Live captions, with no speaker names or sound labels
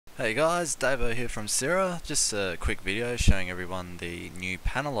Hey guys, Davo here from Sierra. Just a quick video showing everyone the new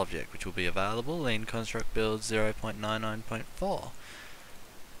panel object which will be available in Construct Build 0.99.4.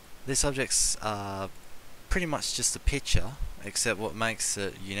 This object's pretty much just a picture, except what makes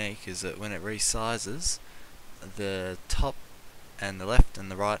it unique is that when it resizes, the top and the left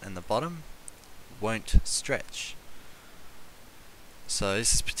and the right and the bottom won't stretch. So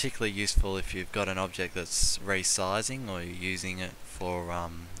this is particularly useful if you've got an object that's resizing or you're using it for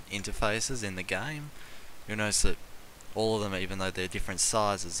interfaces in the game. You'll notice that all of them, even though they're different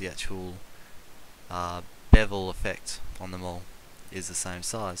sizes, the actual bevel effect on them all is the same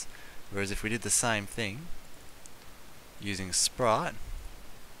size. Whereas if we did the same thing using sprite,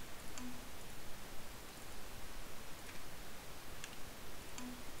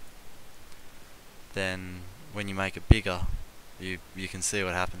 then when you make it bigger, you can see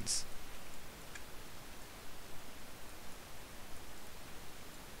what happens.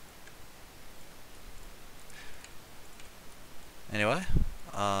 Anyway,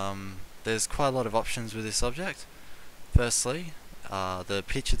 there's quite a lot of options with this object. Firstly, the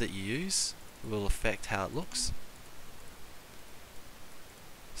picture that you use will affect how it looks.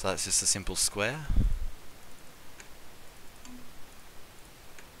 So that's just a simple square.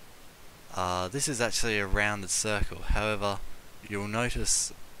 This is actually a rounded circle. However, you'll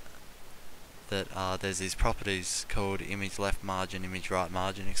notice that there's these properties called image left margin, image right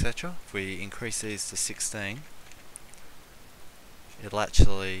margin, etc. If we increase these to 16, it'll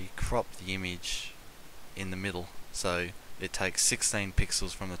actually crop the image in the middle. So it takes 16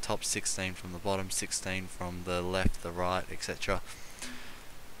 pixels from the top, 16 from the bottom, 16 from the left, the right, etc.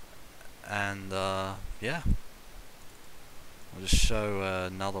 And yeah, I'll just show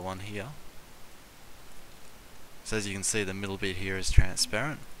another one here. So as you can see, the middle bit here is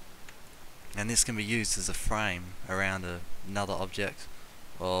transparent, and this can be used as a frame around another object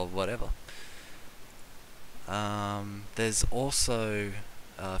or whatever. There's also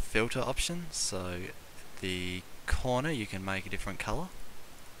filter options, so the corner you can make a different color.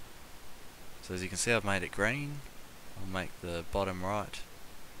 So as you can see, I've made it green. I'll make the bottom right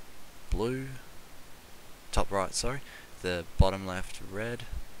blue, top right, sorry, the bottom left red,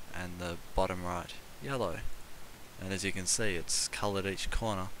 and the bottom right yellow. And as you can see, it's coloured each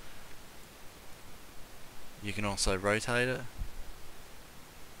corner. You can also rotate it.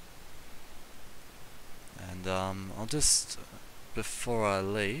 And I'll just, before I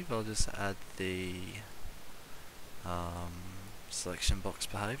leave, I'll just add the selection box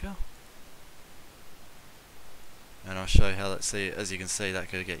behavior. And I'll show how that, as you can see, that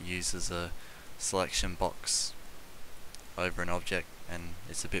could get used as a selection box over an object, and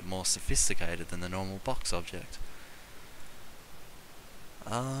it's a bit more sophisticated than the normal box object.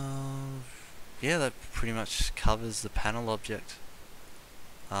 Yeah, that pretty much covers the panel object.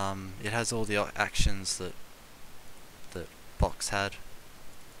 It has all the actions that box had,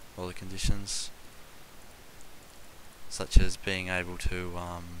 all the conditions, such as being able to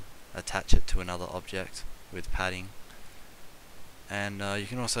attach it to another object with padding, and you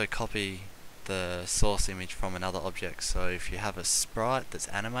can also copy the source image from another object. So if you have a sprite that's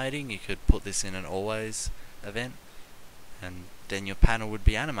animating, you could put this in an always event, and then your panel would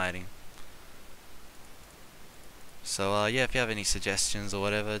be animating. So yeah, if you have any suggestions or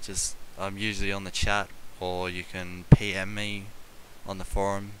whatever, just I'm usually on the chat, or you can PM me on the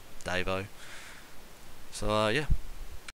forum, Davo. So yeah.